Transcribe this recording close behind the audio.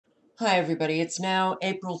Hi everybody, it's now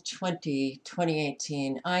April 20,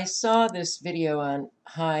 2018. I saw this video on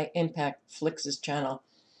High Impact Flix's channel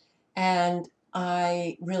and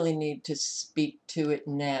I really need to speak to it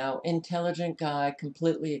now. Intelligent guy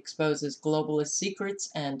completely exposes globalist secrets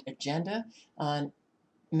and agenda on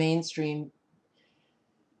mainstream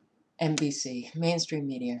mainstream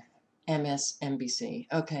media, MSNBC.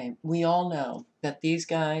 Okay, we all know that these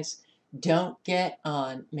guys don't get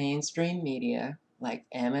on mainstream media like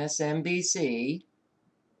MSNBC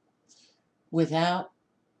without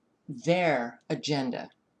their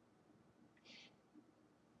agenda.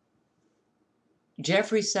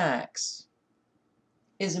 Jeffrey Sachs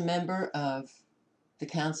is a member of the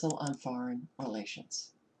Council on Foreign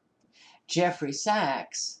Relations. Jeffrey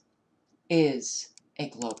Sachs is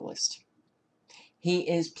a globalist. He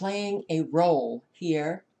is playing a role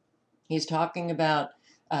here. He's talking about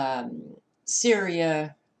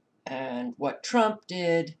Syria and what Trump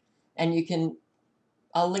did, and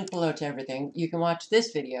I'll link below to everything. You can watch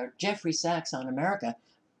this video, Jeffrey Sachs on America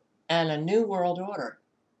and a New World Order.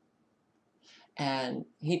 And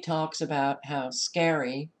he talks about how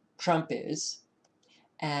scary Trump is.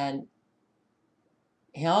 And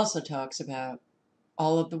he also talks about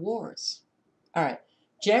all of the wars. All right.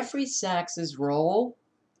 Jeffrey Sachs's role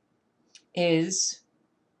is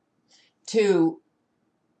to,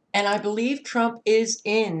 and I believe Trump is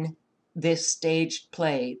in this staged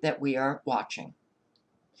play that we are watching.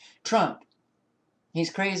 Trump,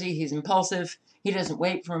 he's crazy, he's impulsive, he doesn't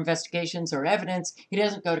wait for investigations or evidence, he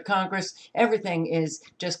doesn't go to Congress, everything is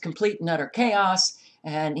just complete and utter chaos,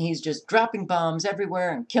 and he's just dropping bombs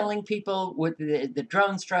everywhere and killing people with the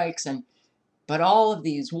drone strikes, but all of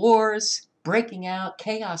these wars breaking out,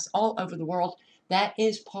 chaos all over the world, that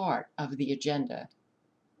is part of the agenda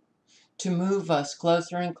to move us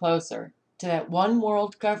closer and closer to that one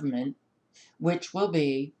world government, which will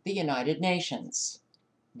be the United Nations.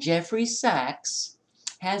 Jeffrey Sachs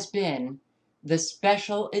has been the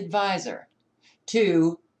special advisor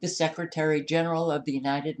to the Secretary General of the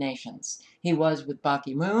United Nations. He was with Ban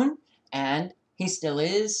Ki-moon, and he still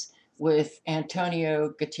is with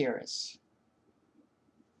Antonio Guterres.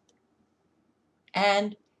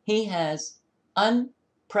 And he has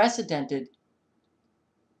unprecedented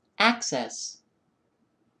access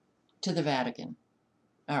to the Vatican.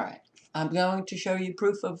 All right. I'm going to show you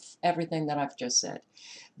proof of everything that I've just said.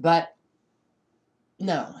 But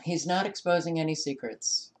no, he's not exposing any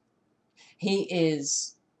secrets. He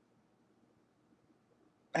is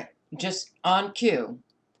just on cue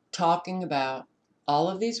talking about all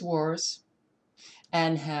of these wars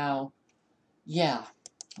and how, yeah,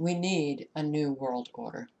 we need a new world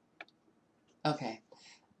order. Okay.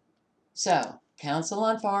 So, Council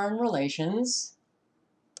on Foreign Relations,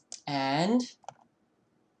 and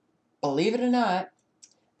believe it or not,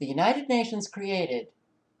 the United Nations created,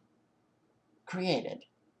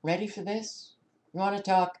 ready for this? You want to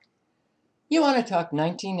talk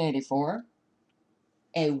 1984?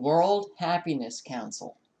 A World Happiness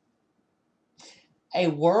Council. A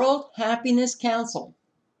World Happiness Council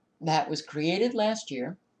that was created last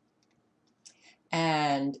year,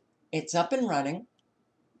 and it's up and running.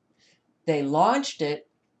 They launched it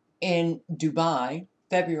in Dubai,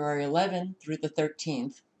 February 11 through the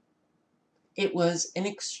 13th. It was an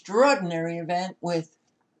extraordinary event with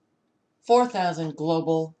 4,000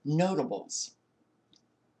 global notables.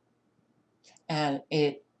 And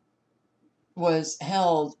it was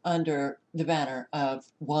held under the banner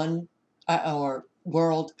of World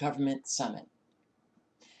Government Summit.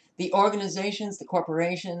 The organizations, the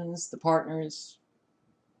corporations, the partners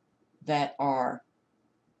that are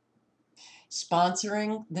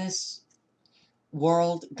sponsoring this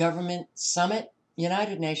World Government Summit: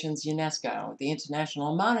 United Nations, UNESCO, the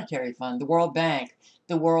International Monetary Fund, the World Bank,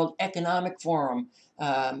 the World Economic Forum,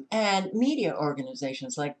 and media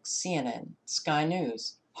organizations like CNN, Sky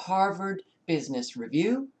News, Harvard Business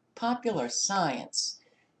Review, Popular Science.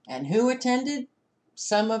 And who attended?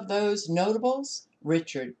 Some of those notables: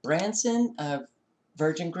 Richard Branson of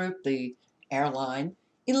Virgin Group, the airline,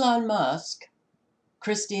 Elon Musk,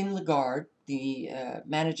 Christine Lagarde, the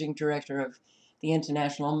managing director of the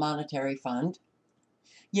International Monetary Fund,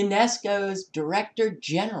 UNESCO's Director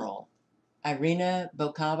General, Irina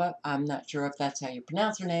Bokova, I'm not sure if that's how you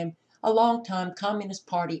pronounce her name, a longtime Communist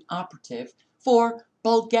Party operative for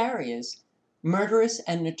Bulgaria's murderous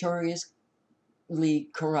and notoriously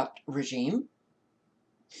corrupt regime.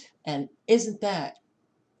 And isn't that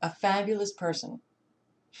a fabulous person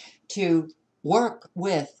to work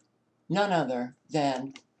with none other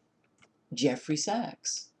than Jeffrey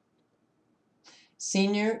Sachs,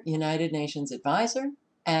 Senior United Nations Advisor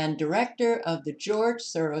and director of the George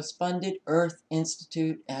Soros-funded Earth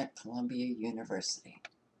Institute at Columbia University.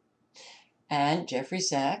 And Jeffrey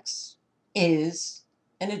Sachs is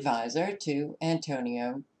an advisor to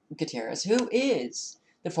Antonio Guterres, who is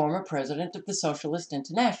the former president of the Socialist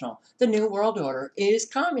International. The New World Order is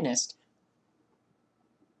communist.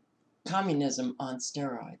 Communism on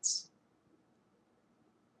steroids.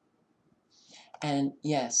 And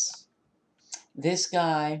yes, this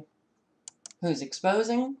guy who's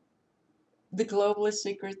exposing the globalist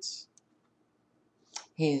secrets,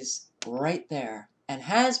 he's right there and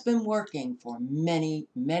has been working for many,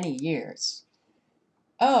 many years.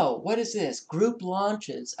 Oh, what is this? Group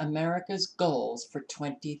launches America's goals for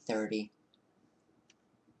 2030.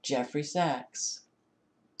 Jeffrey Sachs.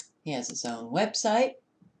 He has his own website,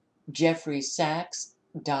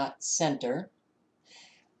 jeffreysachs.center.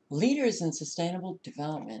 Leaders in Sustainable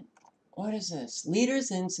Development. What is this?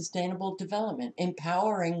 Leaders in Sustainable Development,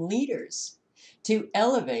 empowering leaders to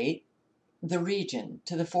elevate the region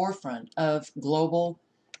to the forefront of global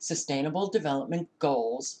sustainable development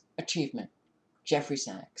goals achievement. Jeffrey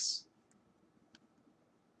Sachs.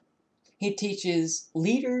 He teaches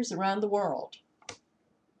leaders around the world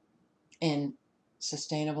in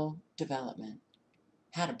sustainable development,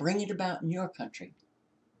 how to bring it about in your country.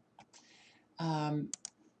 And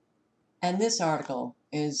this article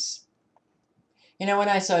is, when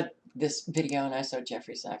I saw this video and I saw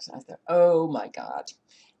Jeffrey Sachs, I thought, oh my God,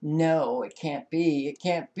 no, it can't be. It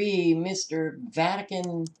can't be Mr.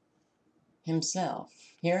 Vatican himself.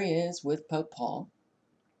 Here he is with Pope Paul.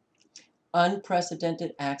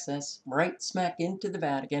 Unprecedented access right smack into the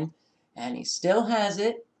Vatican, and he still has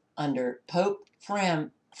it under Pope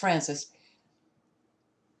Francis,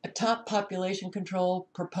 a top population control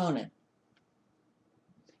proponent,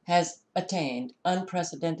 has attained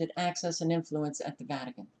unprecedented access and influence at the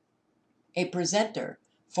Vatican. A presenter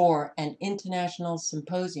for an international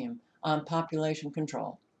symposium on population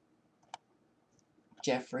control.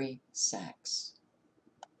 Jeffrey Sachs.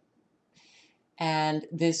 And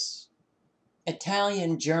this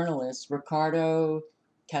Italian journalist, Riccardo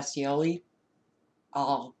Cassioli,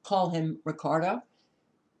 I'll call him Riccardo,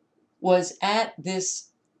 was at this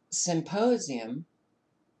symposium,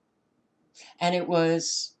 and it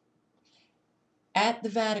was at the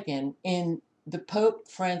Vatican in the Pope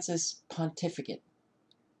Francis pontificate.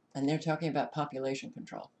 And they're talking about population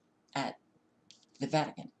control at the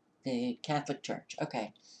Vatican, the Catholic Church.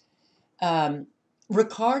 Okay.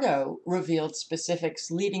 Riccardo revealed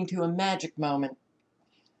specifics leading to a magic moment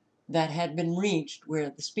that had been reached where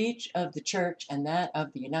the speech of the Church and that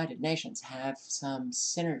of the United Nations have some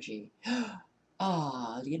synergy.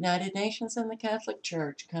 The United Nations and the Catholic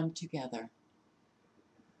Church come together.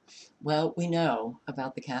 Well, we know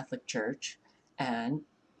about the Catholic Church and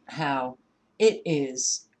how it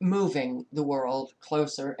is moving the world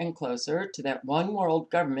closer and closer to that one world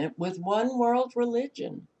government with one world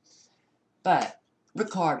religion. But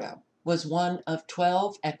Riccardo was one of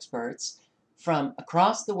 12 experts from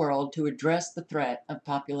across the world to address the threat of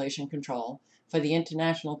population control for the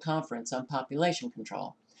International Conference on Population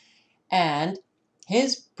Control. And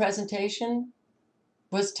his presentation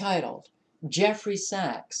was titled, Jeffrey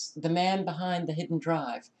Sachs, the man behind the hidden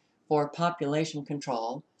drive for population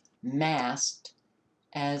control, masked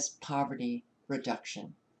as poverty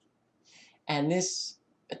reduction. And this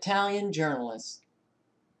Italian journalist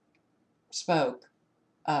spoke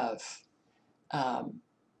of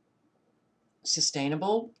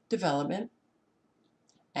sustainable development,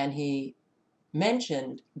 and he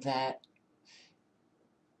mentioned that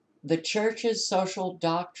the church's social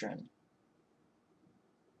doctrine,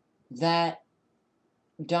 that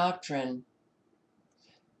doctrine,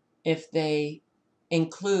 if they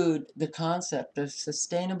include the concept of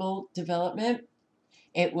sustainable development,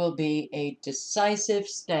 it will be a decisive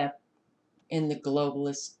step in the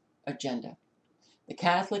globalist agenda. The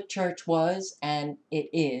Catholic Church was, and it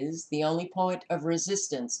is, the only point of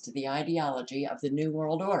resistance to the ideology of the New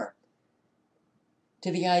World Order,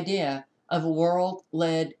 to the idea of a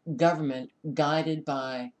world-led government guided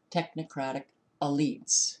by technocratic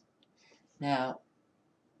elites. Now,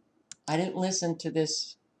 I didn't listen to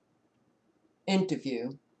this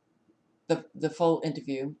interview, the full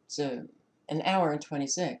interview. It's an hour and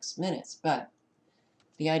 26 minutes, but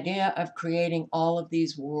the idea of creating all of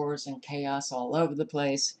these wars and chaos all over the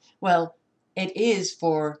place, well, it is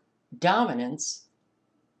for dominance,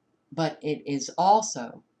 but it is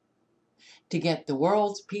also to get the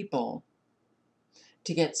world's people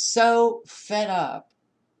to get so fed up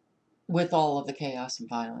with all of the chaos and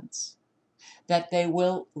violence that they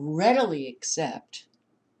will readily accept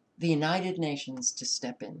the United Nations to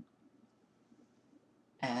step in.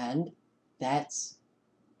 And that's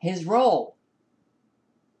his role.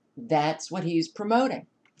 That's what he's promoting.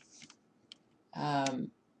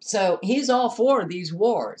 So he's all for these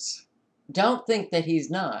wars. Don't think that he's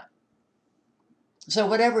not. So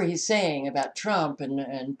whatever he's saying about Trump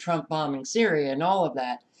and Trump bombing Syria and all of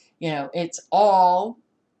that, it's all,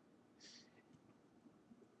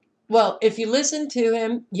 well, if you listen to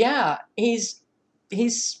him, yeah, he's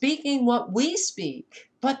speaking what we speak.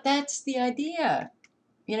 But that's the idea.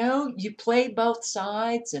 You play both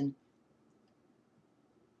sides and,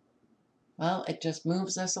 well, it just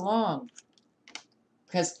moves us along.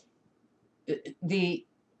 Because the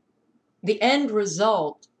end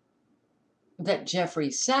result that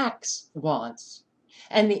Jeffrey Sachs wants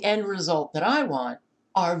and the end result that I want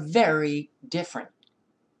are very different.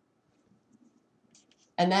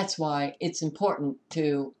 And that's why it's important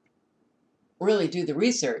to really do the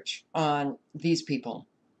research on these people,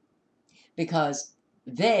 because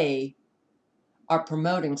they are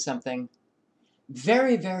promoting something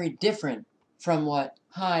very, very different from what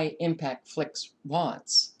high impact flicks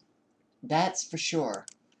wants. That's for sure.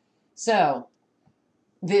 So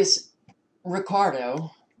this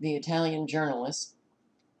Riccardo, the Italian journalist,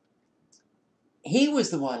 he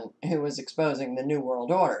was the one who was exposing the New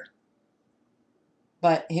World Order.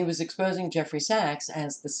 But he was exposing Jeffrey Sachs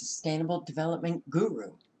as the sustainable development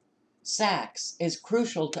guru. Sachs is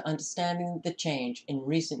crucial to understanding the change in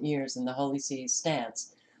recent years in the Holy See's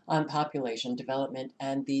stance on population development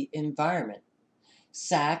and the environment.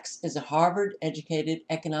 Sachs is a Harvard-educated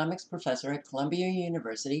economics professor at Columbia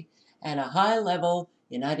University and a high-level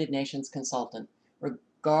United Nations consultant,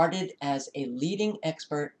 regarded as a leading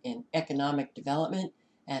expert in economic development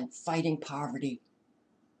and fighting poverty.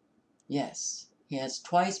 Yes, he has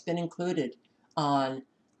twice been included on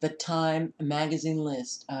the Time magazine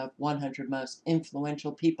list of 100 most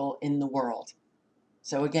influential people in the world.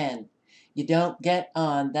 So again, you don't get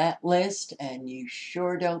on that list, and you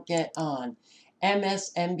sure don't get on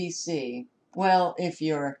MSNBC. Well, if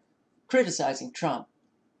you're criticizing Trump,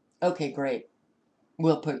 okay, great,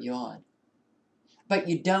 we'll put you on. But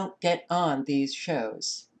you don't get on these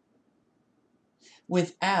shows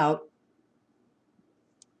without,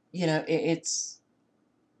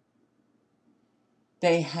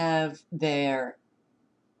 they have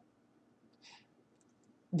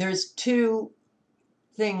there's two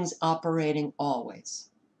things operating always.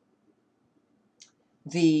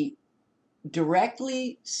 The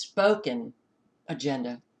directly spoken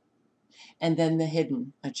agenda and then the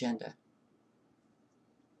hidden agenda.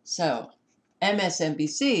 So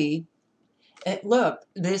MSNBC, look,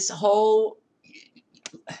 this whole,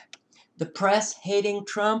 the press hating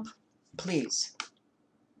Trump, please.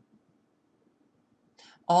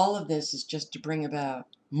 All of this is just to bring about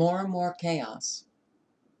more and more chaos.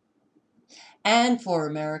 And for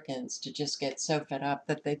Americans to just get so fed up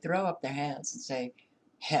that they throw up their hands and say,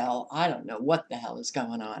 hell, I don't know what the hell is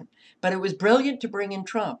going on. But it was brilliant to bring in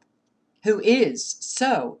Trump, who is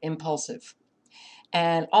so impulsive.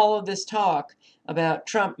 And all of this talk about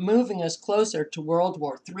Trump moving us closer to World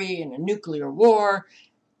War III and a nuclear war,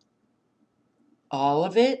 all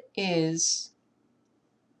of it is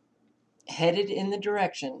headed in the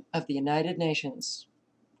direction of the United Nations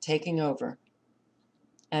taking over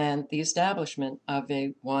and the establishment of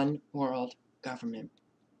a one world government.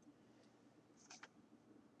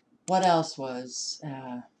 What else was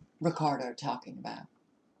Riccardo talking about?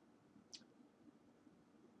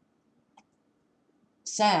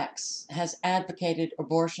 Sachs has advocated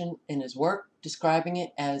abortion in his work, describing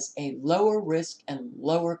it as a lower risk and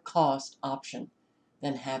lower cost option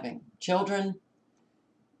than having children.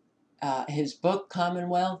 His book,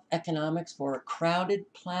 Commonwealth Economics for a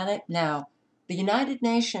Crowded Planet. Now, the United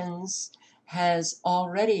Nations has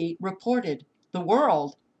already reported the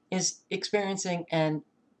world is experiencing an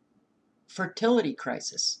fertility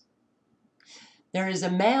crisis. There is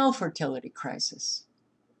a male fertility crisis.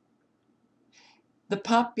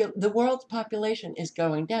 The world's population is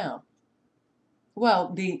going down.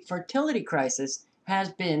 Well, the fertility crisis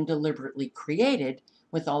has been deliberately created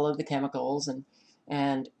with all of the chemicals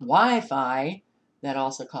and Wi-Fi that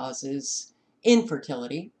also causes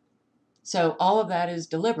infertility. So all of that is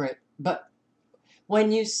deliberate. But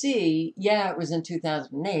when you see, yeah, it was in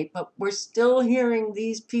 2008, but we're still hearing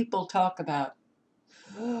these people talk about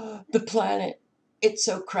the planet. It's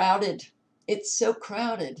so crowded. It's so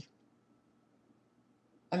crowded.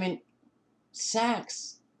 I mean,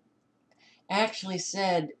 Sachs actually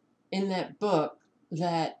said in that book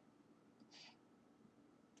that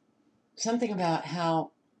something about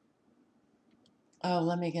how,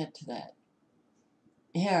 let me get to that.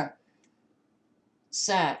 Here,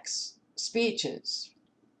 Sachs speeches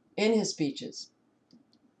in his speeches,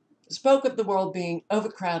 spoke of the world being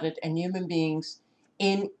overcrowded and human beings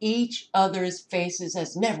in each other's faces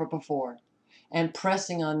as never before, and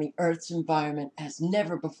pressing on the Earth's environment as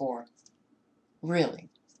never before. Really.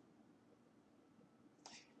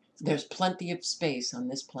 There's plenty of space on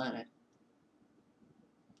this planet.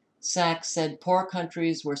 Sachs said poor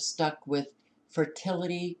countries were stuck with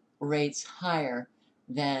fertility rates higher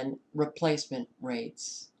than replacement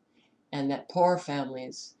rates, and that poor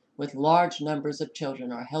families with large numbers of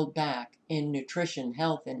children are held back in nutrition,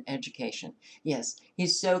 health, and education. Yes,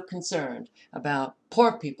 he's so concerned about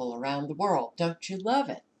poor people around the world. Don't you love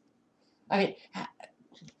it? I mean,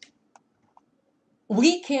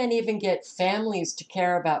 we can't even get families to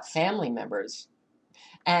care about family members.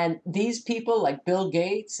 And these people like Bill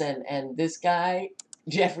Gates and this guy,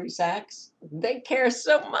 Jeffrey Sachs, they care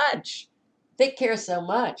so much. They care so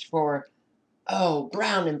much for, oh,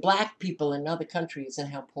 brown and black people in other countries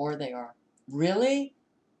and how poor they are. Really?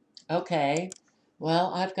 Okay.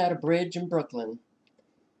 Well, I've got a bridge in Brooklyn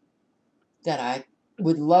that I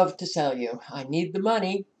would love to sell you. I need the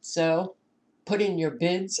money, so put in your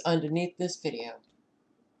bids underneath this video.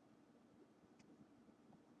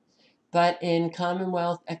 But in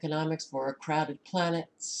Commonwealth Economics for a Crowded Planet,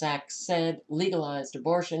 Sachs said legalized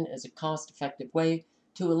abortion is a cost-effective way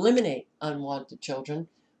to eliminate unwanted children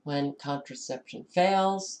when contraception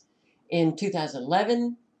fails. In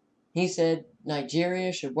 2011, he said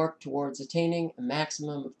Nigeria should work towards attaining a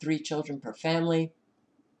maximum of 3 children per family.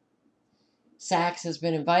 Sachs has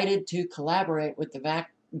been invited to collaborate with the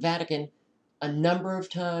Vatican a number of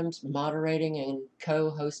times, moderating and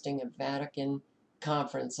co-hosting a Vatican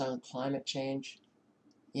conference on climate change.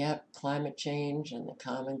 Yep, climate change and the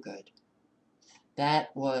common good.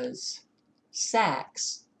 That was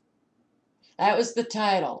Sachs. That was the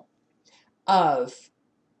title of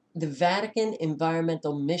the Vatican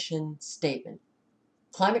Environmental Mission Statement.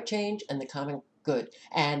 Climate change and the common good.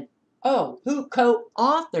 And, oh, who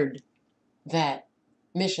co-authored that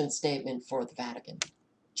mission statement for the Vatican?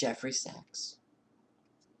 Jeffrey Sachs.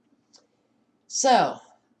 So,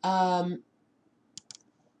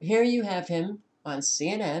 here you have him on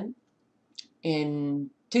CNN in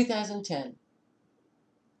 2010.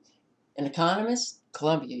 An economist,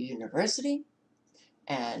 Columbia University,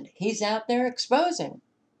 and he's out there exposing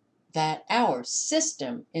that our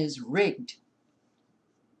system is rigged.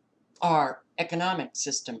 Our economic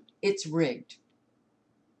system, it's rigged.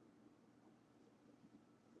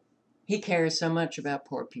 He cares so much about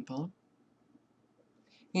poor people.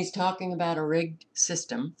 He's talking about a rigged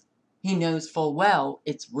system. He knows full well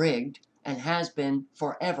it's rigged and has been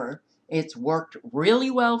forever. It's worked really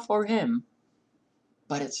well for him,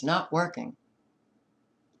 but it's not working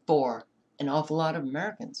for an awful lot of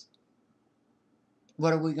Americans.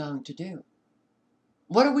 What are we going to do?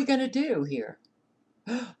 What are we going to do here?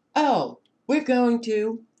 Oh, we're going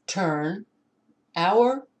to turn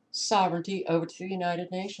our sovereignty over to the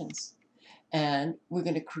United Nations. And we're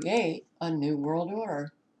going to create a new world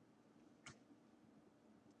order.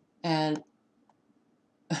 And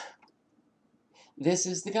this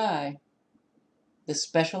is the guy, the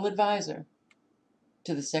special advisor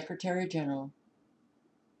to the Secretary General.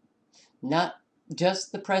 Not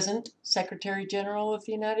just the present Secretary General of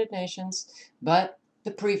the United Nations, but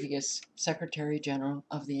the previous Secretary General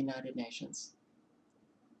of the United Nations.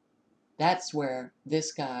 That's where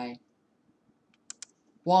this guy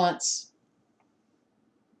wants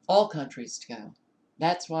all countries to go.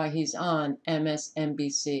 That's why he's on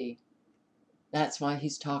MSNBC. That's why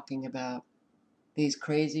he's talking about these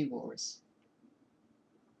crazy wars.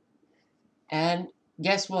 And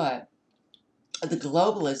guess what? The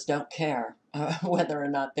globalists don't care whether or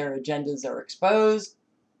not their agendas are exposed,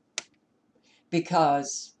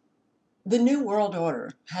 because the New World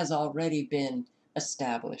Order has already been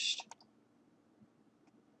established.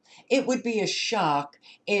 It would be a shock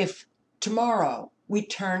if tomorrow we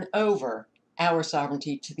turn over our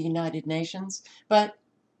sovereignty to the United Nations, but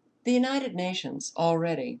the United Nations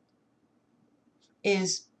already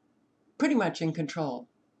is pretty much in control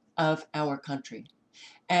of our country.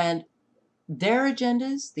 And their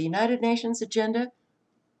agendas, the United Nations Agenda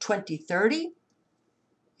 2030,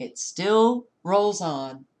 it still rolls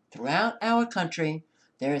on throughout our country.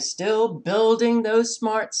 They're still building those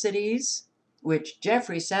smart cities, which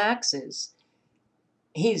Jeffrey Sachs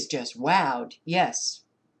he's just wowed. Yes.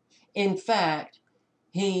 In fact,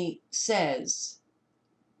 he says,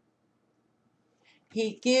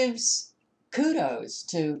 he gives kudos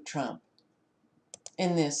to Trump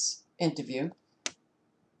in this interview.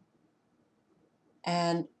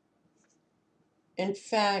 And in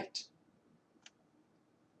fact,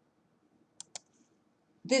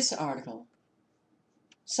 This article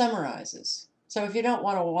summarizes. So if you don't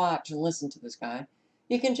want to watch and listen to this guy,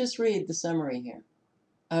 you can just read the summary here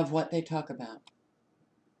of what they talk about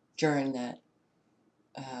during that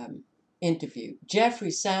interview. Jeffrey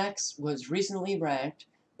Sachs was recently ranked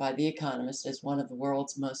by The Economist as one of the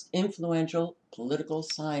world's most influential political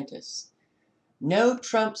scientists. No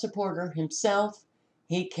Trump supporter himself,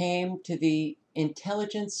 he came to the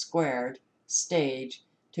Intelligence Squared stage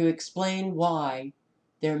to explain why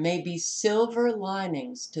there may be silver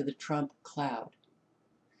linings to the Trump cloud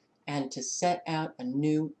and to set out a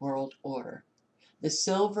new world order. The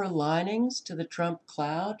silver linings to the Trump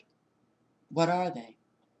cloud, what are they?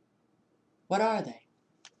 What are they?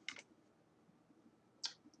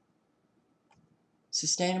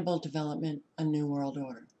 Sustainable development, a new world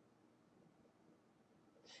order.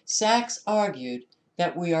 Sachs argued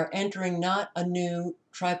that we are entering not a new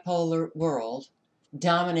tripolar world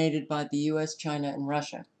dominated by the US, China, and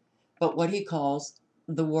Russia, but what he calls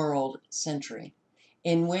the world century,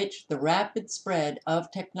 in which the rapid spread of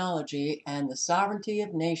technology and the sovereignty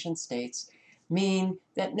of nation states mean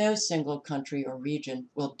that no single country or region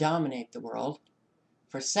will dominate the world.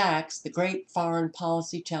 For Sachs, the great foreign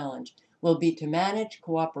policy challenge will be to manage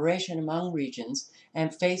cooperation among regions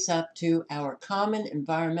and face up to our common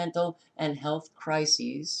environmental and health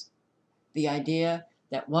crises. The idea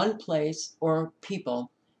that one place or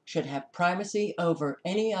people should have primacy over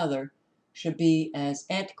any other should be as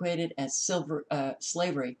antiquated as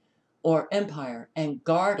slavery or empire and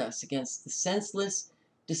guard us against the senseless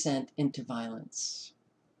descent into violence,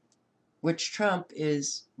 which Trump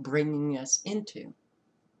is bringing us into.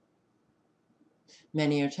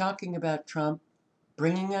 Many are talking about Trump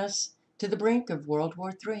bringing us to the brink of World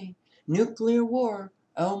War III. Nuclear war,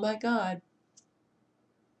 oh my God.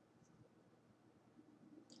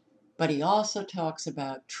 But he also talks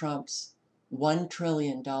about Trump's $1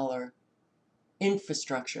 trillion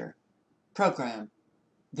infrastructure program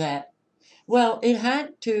that, well, it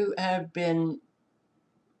had to have been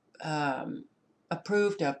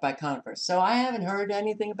approved of by Congress. So I haven't heard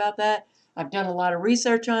anything about that. I've done a lot of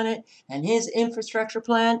research on it, and his infrastructure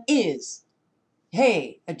plan is,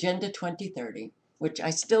 hey, Agenda 2030, which I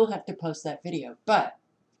still have to post that video. But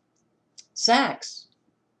Sachs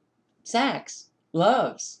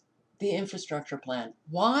loves the infrastructure plan.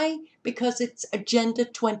 Why? Because it's Agenda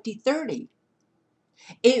 2030.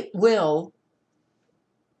 It will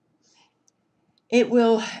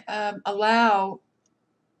allow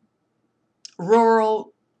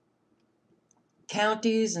rural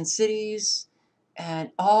counties and cities and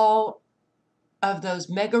all of those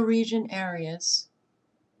mega region areas.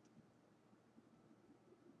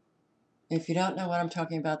 If you don't know what I'm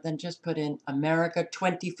talking about, then just put in America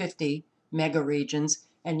 2050 mega regions,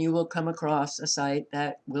 and you will come across a site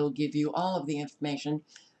that will give you all of the information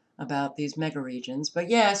about these mega regions. But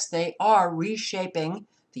yes, they are reshaping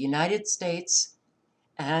the United States,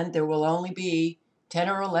 and there will only be 10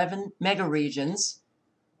 or 11 mega regions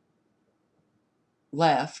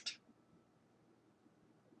left,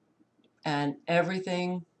 and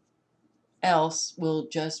everything else will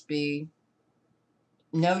just be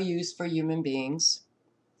no use for human beings.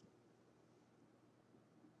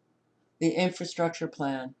 The infrastructure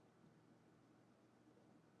plan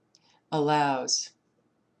allows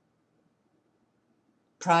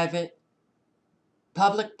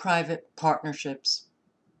public-private partnerships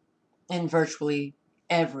in virtually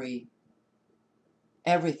everything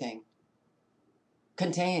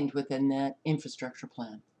contained within that infrastructure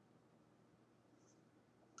plan.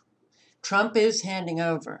 Trump is handing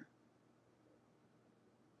over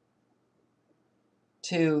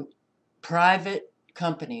to private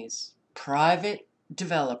companies, private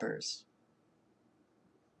developers,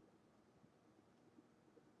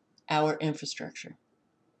 our infrastructure.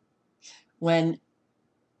 When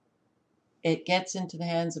it gets into the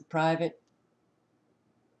hands of private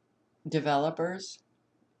developers,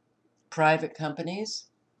 private companies,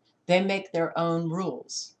 they make their own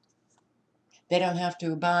rules. They don't have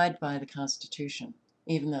to abide by the Constitution,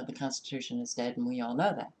 even though the Constitution is dead and we all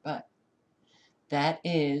know that. But that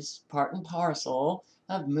is part and parcel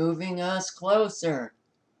of moving us closer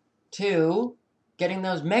to getting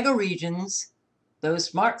those mega regions, those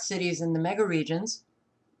smart cities in the mega regions,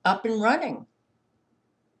 up and running,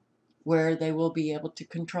 where they will be able to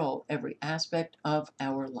control every aspect of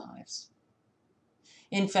our lives.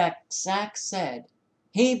 In fact, Sachs said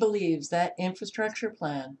he believes that infrastructure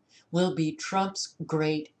plan will be Trump's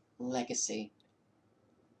great legacy.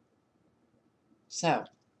 So,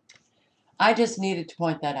 I just needed to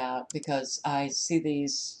point that out because I see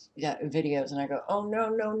these videos and I go, oh, no,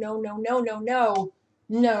 no, no, no, no, no, no,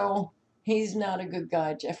 no. He's not a good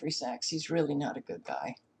guy, Jeffrey Sachs. He's really not a good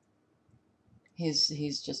guy.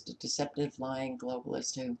 He's just a deceptive, lying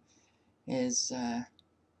globalist who is,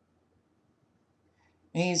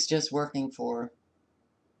 he's just working for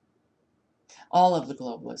all of the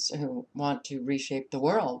globalists who want to reshape the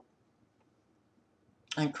world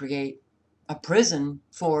and create a prison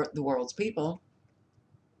for the world's people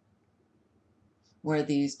where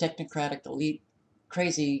these technocratic elite,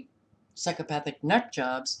 crazy, psychopathic nut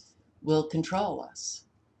jobs will control us.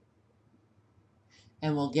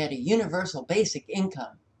 And we'll get a universal basic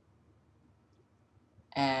income.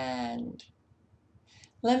 And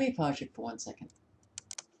let me pause it for 1 second.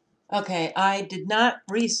 Okay, I did not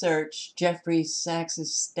research Jeffrey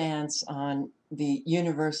Sachs's stance on the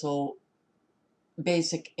universal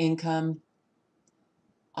basic income.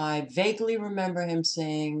 I vaguely remember him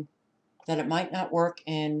saying that it might not work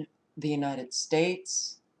in the United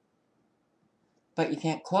States, but you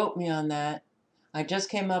can't quote me on that. I just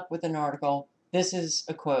came up with an article. This is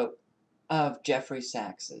a quote of Jeffrey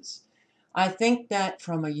Sachs's. I think that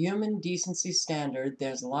from a human decency standard,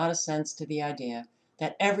 there's a lot of sense to the idea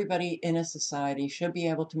that everybody in a society should be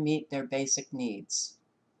able to meet their basic needs.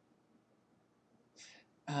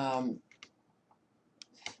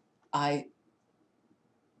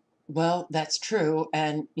 Well, that's true.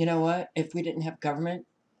 And you know what? If we didn't have government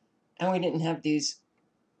and we didn't have these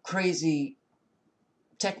crazy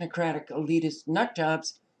technocratic elitist nut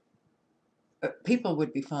jobs, people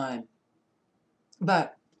would be fine.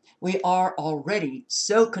 But we are already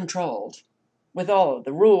so controlled with all of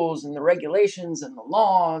the rules and the regulations and the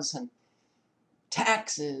laws and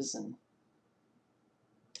taxes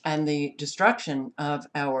and the destruction of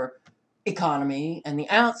our economy and the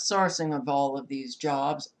outsourcing of all of these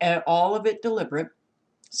jobs, all of it deliberate.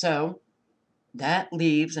 So that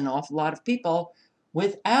leaves an awful lot of people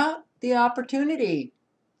without the opportunity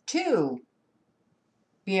to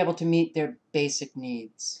be able to meet their basic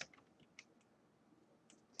needs.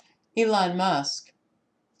 Elon Musk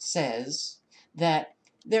says that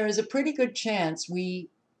there is a pretty good chance we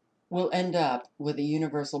will end up with a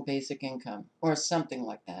universal basic income or something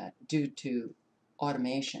like that due to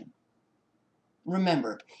automation.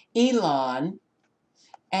 Remember, Elon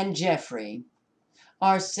and Jeffrey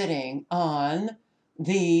are sitting on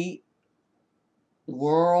the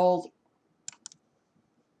World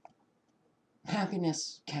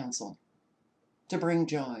Happiness Council to bring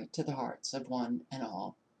joy to the hearts of one and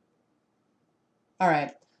all. All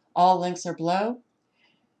right, all links are below,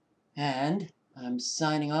 and I'm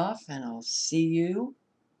signing off, and I'll see you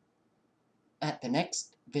at the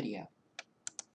next video.